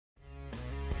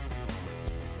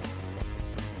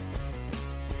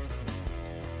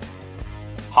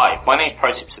Hi, my name is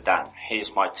ProTipster Dan.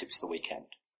 Here's my tips of the weekend.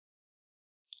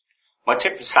 My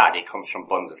tip for Saturday comes from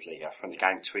Bundesliga, from the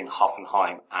game between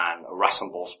Hoffenheim and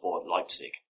Rasenballsport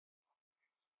Leipzig.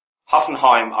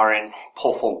 Hoffenheim are in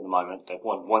poor form at the moment. They've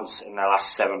won once in their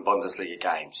last 7 Bundesliga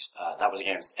games. That was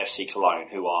against FC Cologne,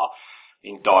 who are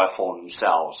in dire form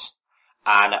themselves.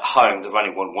 And at home, they've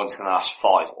only won once in the last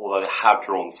 5, although they have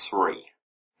drawn 3.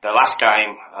 Their last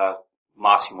game,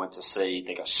 Martin went to see,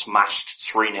 they got smashed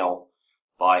 3-0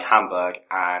 by Hamburg,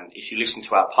 and if you listen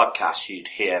to our podcast, you'd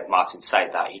hear Martin say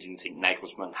that he didn't think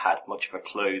Nagelsmann had much of a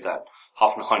clue, that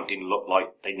Hoffenheim didn't look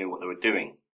like they knew what they were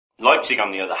doing. Leipzig,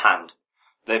 on the other hand,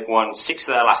 they've won 6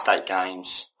 of their last 8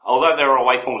 games. Although their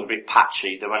away form was a bit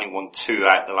patchy, they've only won 2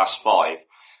 out of the last 5.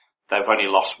 They've only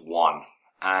lost 1.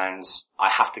 And I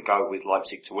have to go with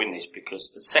Leipzig to win this,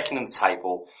 because at second in the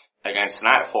table, against an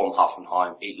out-of-form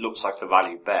Hoffenheim, it looks like the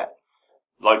value bet.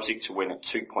 Leipzig to win at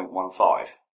 2.15.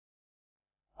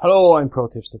 Hello, I'm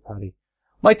ProTipster Paddy.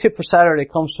 My tip for Saturday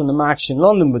comes from the match in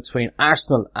London between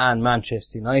Arsenal and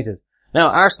Manchester United. Now,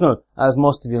 Arsenal, as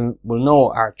most of you will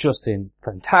know, are just in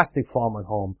fantastic form at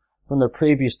home. From their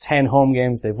previous 10 home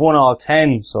games, they've won all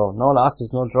 10, so no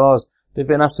losses, no draws. They've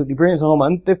been absolutely brilliant at home,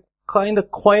 and they've kind of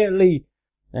quietly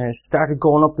started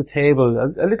going up the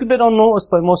table, a little bit unnoticed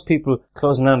by most people,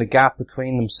 closing down the gap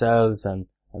between themselves and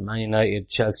Man United,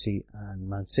 Chelsea and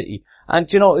Man City.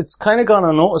 And, you know, it's kind of gone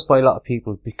unnoticed by a lot of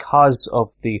people because of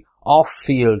the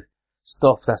off-field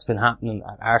stuff that's been happening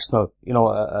at Arsenal. You know,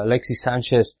 Alexis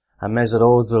Sanchez and Mesut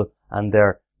Ozil and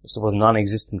their, I suppose,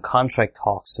 non-existent contract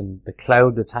talks and the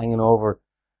cloud that's hanging over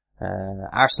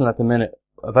Arsenal at the minute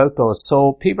about those.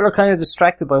 So people are kind of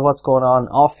distracted by what's going on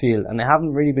off-field, and they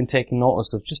haven't really been taking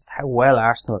notice of just how well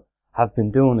Arsenal have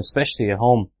been doing, especially at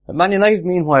home. But Man United,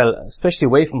 meanwhile, especially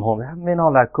away from home, they haven't been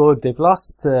all that good. They've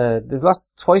lost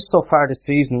twice so far this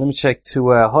season. Let me check,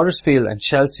 to Huddersfield and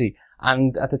Chelsea.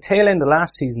 And at the tail end of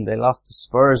last season, they lost to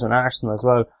Spurs and Arsenal as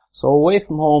well. So away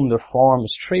from home, their form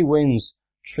is 3 wins,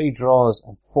 3 draws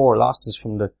and 4 losses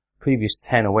from the previous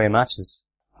 10 away matches.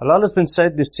 A lot has been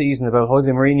said this season about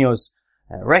Jose Mourinho's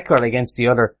record against the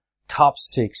other top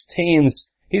 6 teams.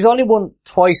 He's only won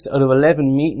twice out of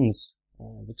 11 meetings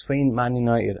between Man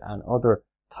United and other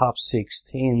top 6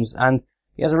 teams, and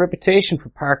he has a reputation for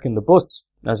parking the bus,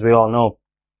 as we all know.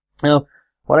 Now,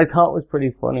 what I thought was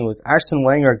pretty funny was Arsene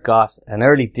Wenger got an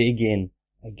early dig in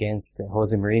against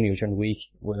Jose Mourinho during the week,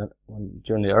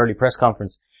 during the early press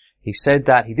conference. He said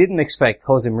that he didn't expect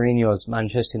Jose Mourinho's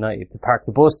Manchester United to park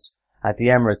the bus at the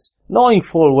Emirates, knowing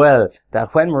full well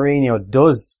that when Mourinho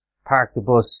does park the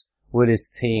bus with his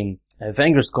team,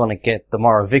 Wenger's gonna get the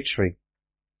moral victory,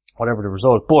 whatever the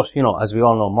result. But, you know, as we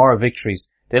all know, moral victories,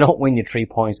 they don't win you 3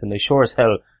 points, and they sure as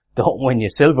hell don't win you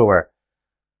silverware.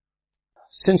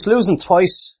 Since losing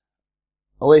twice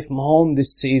away from home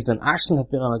this season, Arsenal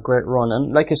have been on a great run.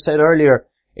 And like I said earlier,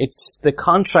 it's the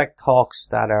contract talks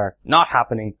that are not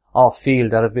happening off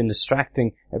field that have been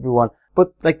distracting everyone.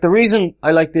 But, like, the reason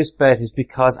I like this bet is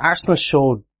because Arsenal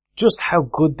showed just how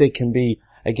good they can be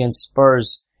against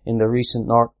Spurs in the recent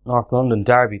North London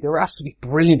derby. They were absolutely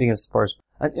brilliant against Spurs.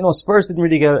 And, you know, Spurs didn't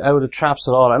really get out of the traps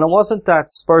at all. And it wasn't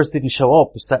that Spurs didn't show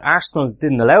up, it's that Arsenal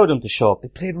didn't allow them to show up. They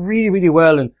played really, really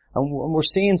well, and we're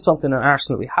seeing something in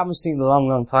Arsenal we haven't seen in a long,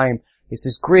 long time. It's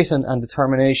this grit and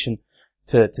determination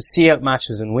to see out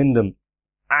matches and win them.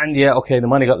 And yeah, okay, they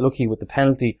might have got lucky with the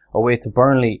penalty away to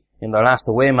Burnley in their last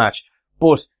away match,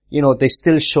 but, you know, they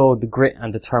still showed the grit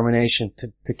and determination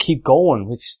to keep going,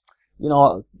 which, you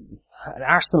know,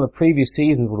 Arsenal of previous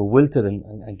seasons would have wilted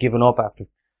and given up after,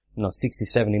 you know, 60,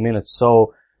 70 minutes.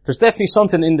 So there's definitely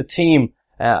something in the team.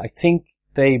 I think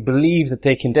they believe that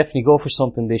they can definitely go for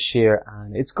something this year,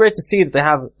 and it's great to see that they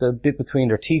have the bit between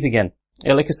their teeth again.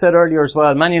 Yeah, like I said earlier as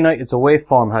well, Man United's away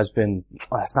form has been,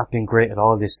 it's not been great at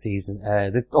all this season.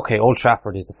 Okay, Old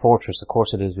Trafford is the fortress, of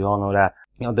course it is, we all know that.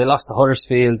 You know, they lost to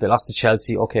Huddersfield, they lost to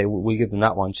Chelsea, okay, we'll give them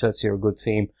that one. Chelsea are a good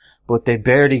team, but they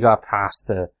barely got past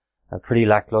a pretty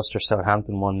lackluster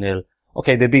Southampton 1-0.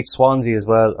 Okay, they beat Swansea as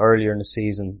well earlier in the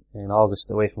season in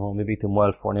August away from home. They beat them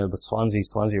well 4-0, but Swansea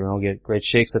are going to get great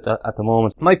shakes at the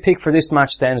moment. My pick for this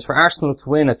match then is for Arsenal to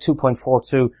win at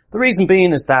 2.42. The reason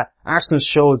being is that Arsenal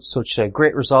showed such a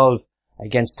great resolve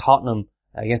against Tottenham,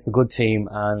 against a good team,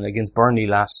 and against Burnley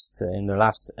in their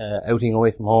last outing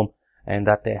away from home, and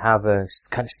that they have a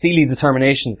kind of steely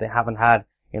determination that they haven't had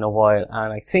in a while.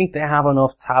 And I think they have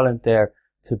enough talent there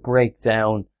to break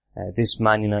down this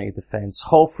Man United defence.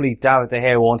 Hopefully David De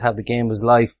Gea won't have the game of his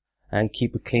life and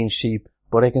keep a clean sheet,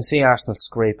 but I can see Arsenal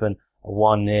scraping a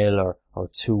 1-0 or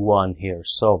 2-1 here.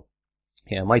 So,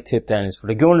 yeah, my tip then is for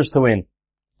the Gunners to win,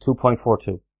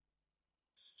 2.42.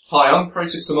 Hi, I'm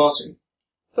ProTipster Martin.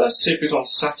 First tip is on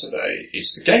Saturday.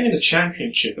 It's the game in the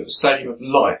Championship at the Stadium of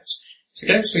Light. It's the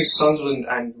game between Sunderland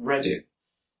and Reading.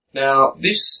 Now,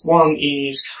 this one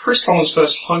is Chris Coleman's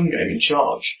first home game in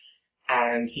charge,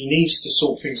 and he needs to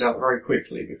sort things out very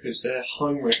quickly because their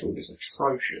home record is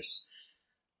atrocious.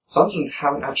 Sunderland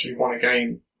haven't actually won a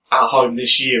game at home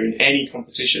this year in any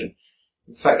competition.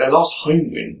 In fact, their last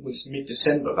home win was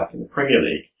mid-December back in the Premier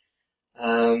League.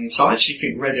 So I actually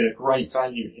think Reading are great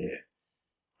value here.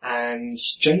 And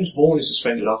James Vaughan is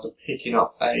suspended after picking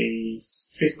up a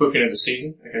 5th booking of the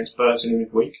season against Burton in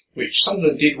midweek, which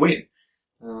Sunderland did win.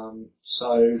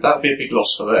 So that would be a big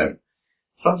loss for them.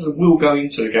 Sunderland will go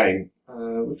into the game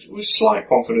with slight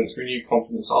confidence, renewed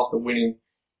confidence after winning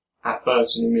at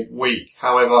Burton in midweek.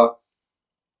 However,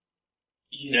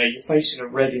 you're facing a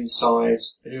Reading side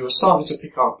who are starting to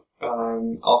pick up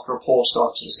after a poor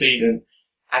start to the season,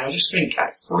 and I just think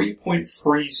at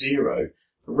 3.30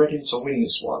 for Reading to win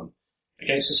this one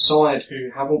against a side who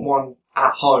haven't won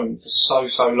at home for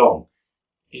so long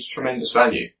is tremendous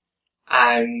value.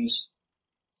 And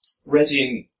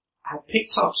Reading have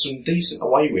picked up some decent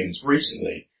away wins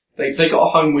recently. They got a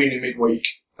home win in midweek,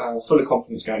 full of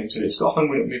confidence going into this. Got a home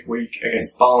win at midweek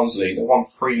against Barnsley. They won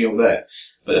 3-0 there.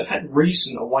 But they've had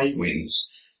recent away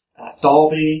wins at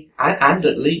Derby and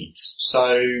at Leeds.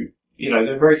 So,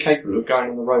 they're very capable of going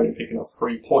on the road and picking up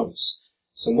 3 points.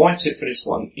 So my tip for this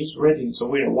one is Reading to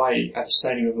win away at the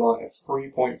Stadium of Light at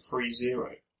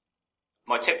 3.30.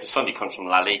 My tip for Sunday comes from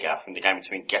La Liga, from the game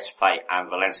between Getafe and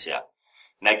Valencia.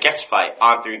 Now, Getafe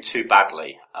aren't doing too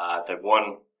badly. They've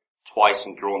won twice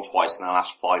and drawn twice in their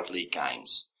last 5 league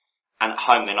games. And at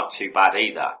home, they're not too bad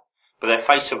either. But they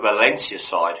face a Valencia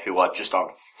side who are just on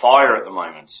fire at the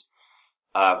moment.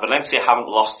 Valencia haven't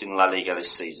lost in La Liga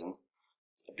this season.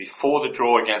 Before the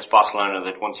draw against Barcelona,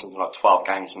 they'd won something like 12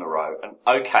 games in a row. And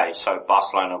okay, so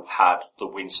Barcelona had the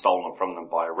win stolen from them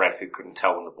by a ref who couldn't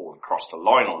tell when the ball had crossed the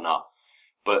line or not.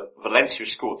 But Valencia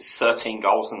scored 13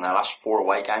 goals in their last 4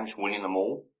 away games, winning them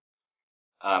all.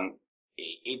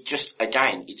 It just,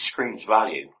 again, it screams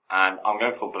value. And I'm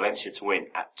going for Valencia to win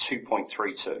at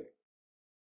 2.32.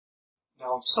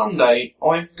 Now on Sunday,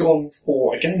 I've gone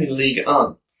for a game in Liga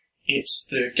 1. It's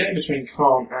the game between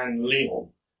Caen and Lyon.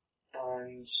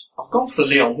 And I've gone for the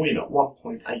Lyon win at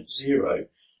 1.80. And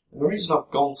the reason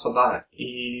I've gone for that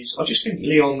is I just think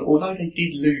Lyon, although they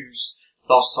did lose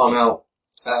last time out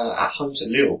at home to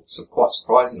Lille, so quite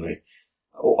surprisingly,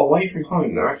 away from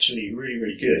home they're actually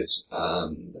really good.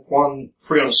 They've won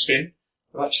 3 on a spin.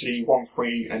 They've actually won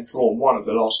 3 and drawn 1 of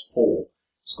the last 4.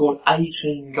 Scored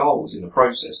 18 goals in the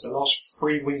process. The last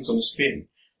 3 wins on the spin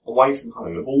away from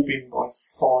home have all been by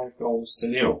 5 goals to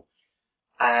 0.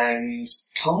 And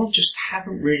Caen just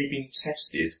haven't really been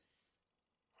tested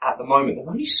at the moment. They've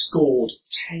only scored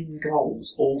 10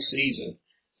 goals all season.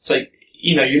 So,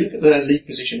 you look at their league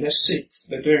position, they're 6th.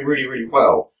 They're doing really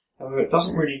well. However, it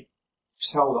doesn't really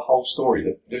tell the whole story.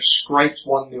 They've scraped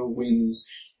 1-0 wins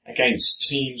against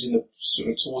teams in the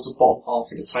towards the bottom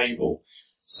half of the table.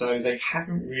 So they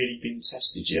haven't really been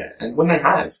tested yet. And when they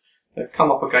have, they've come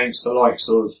up against the likes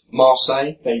of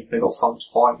Marseille. They got thumped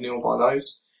 5-0 by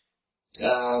those.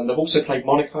 They've also played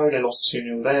Monaco. They lost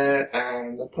 2-0 there.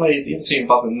 And they played the other team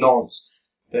above them, Nantes.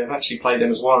 They've actually played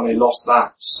them as well and they lost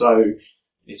that. So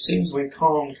it seems when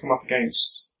Caen come up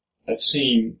against a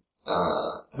team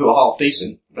who are half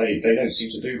decent, they don't seem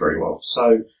to do very well.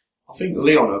 So I think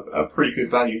Lyon are pretty good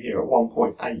value here at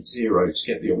 1.80 to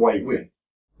get the away win.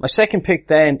 My second pick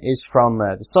then is from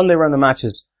the Sunday round of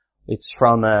matches. It's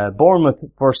from Bournemouth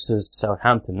versus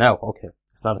Southampton. Now, okay,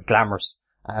 it's not as glamorous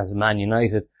as Man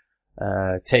United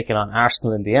taking on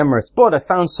Arsenal in the Emirates, but I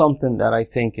found something that I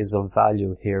think is of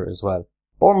value here as well.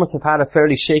 Bournemouth have had a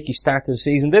fairly shaky start to the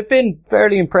season. They've been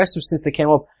fairly impressive since they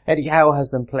came up. Eddie Howe has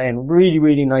them playing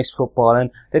really nice football, and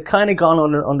they've kind of gone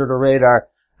under the radar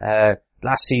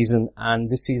last season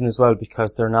and this season as well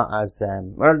because they're not as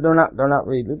they're not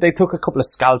really. They took a couple of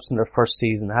scalps in their first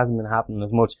season. It hasn't been happening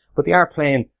as much, but they are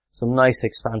playing some nice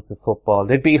expansive football.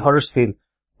 They beat Huddersfield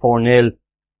 4-0.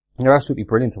 They're absolutely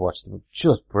brilliant to watch. They were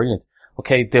just brilliant.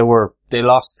 Okay, they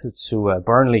lost to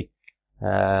Burnley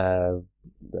 2-1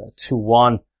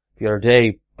 the other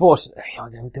day, but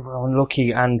they were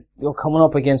unlucky, and coming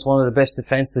up against one of the best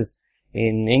defences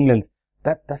in England.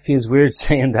 That feels weird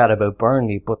saying that about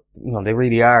Burnley, but they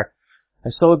really are.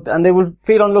 And they will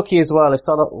feel unlucky as well.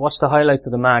 Watched the highlights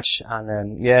of the match, and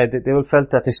they will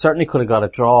felt that they certainly could have got a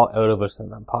draw out of it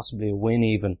and possibly a win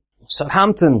even.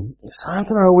 Southampton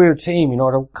are a weird team.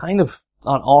 They're kind of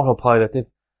on autopilot. They've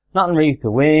nothing really to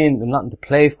win. They've nothing to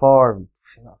play for.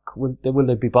 Will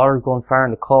they be bothered going far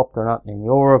in the cup? They're not in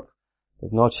Europe.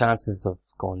 They've no chances of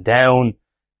going down.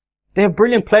 they have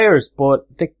brilliant players, but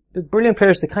the brilliant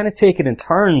players, they kind of take it in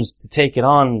turns to take it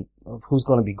on of who's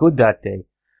going to be good that day.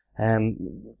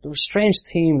 They're a strange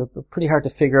team. They're pretty hard to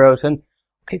figure out. And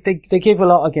okay, they gave a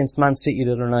lot against Man City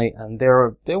the other night, and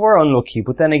they were unlucky.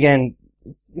 But then again,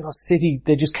 you know, City,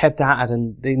 they just kept at it,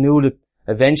 and they knew that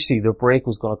eventually their break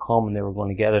was going to come and they were going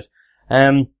to get it.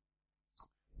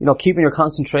 You know, keeping your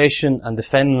concentration and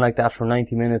defending like that for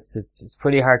 90 minutes, it's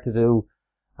pretty hard to do.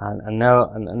 And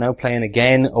now playing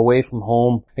again away from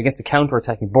home against a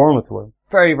counter-attacking Bournemouth, who are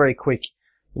very, very quick.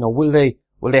 You know, will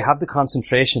they have the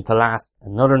concentration to last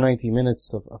another 90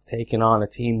 minutes of taking on a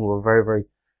team who are very, very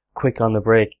quick on the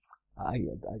break?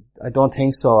 I don't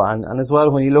think so. And as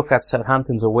well, when you look at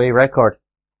Southampton's away record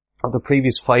of the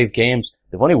previous 5 games,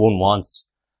 they've only won once.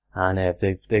 And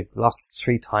they've lost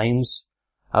 3 times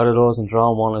out of those and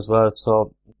drawn 1 as well.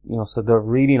 So, you know, so they're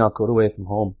really not good away from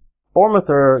home. Bournemouth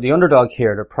are the underdog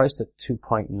here. They're priced at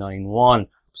 2.91.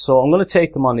 So I'm going to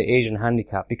take them on the Asian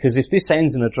handicap, because if this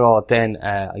ends in a draw, then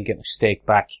I'll get my stake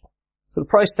back. So the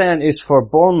price then is for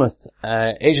Bournemouth,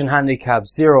 Asian handicap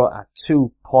 0 at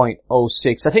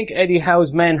 2.06. I think Eddie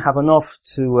Howe's men have enough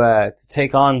to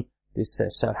take on this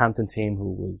Southampton team,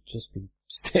 who will just be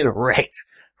still wrecked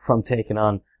from taking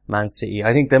on Man City.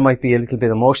 I think they might be a little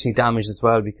bit emotionally damaged as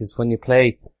well, because when you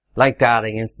play like that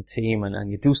against the team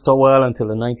and you do so well until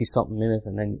the 90-something minute,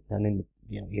 and then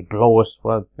you know, you blow it.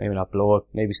 Well, maybe not blow it.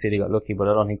 Maybe City got lucky, but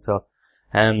I don't think so.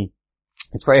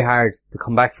 It's very hard to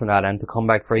come back from that, and to come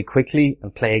back very quickly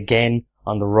and play again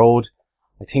on the road.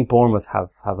 I think Bournemouth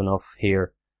have enough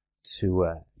here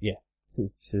to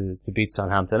beat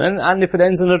Southampton. And if it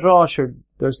ends in a draw, sure,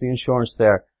 there's the insurance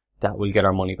there that will get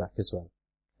our money back as well.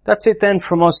 That's it then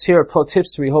from us here at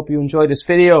ProTipster. We hope you enjoyed this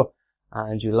video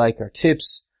and you like our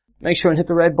tips. Make sure and hit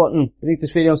the red button beneath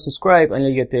this video and subscribe, and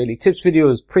you'll get daily tips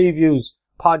videos, previews,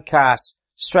 podcasts,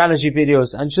 strategy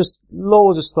videos, and just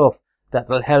loads of stuff that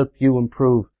will help you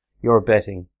improve your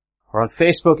betting. We're on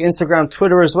Facebook, Instagram,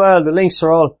 Twitter as well. The links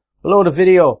are all below the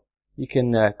video. You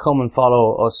can come and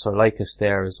follow us or like us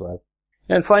there as well.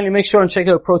 And finally, make sure and check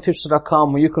out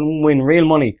ProTipster.com, where you can win real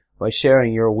money by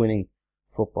sharing your winning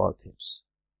football tips.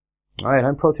 Alright,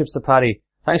 I'm ProTipster Paddy.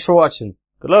 Thanks for watching.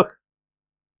 Good luck.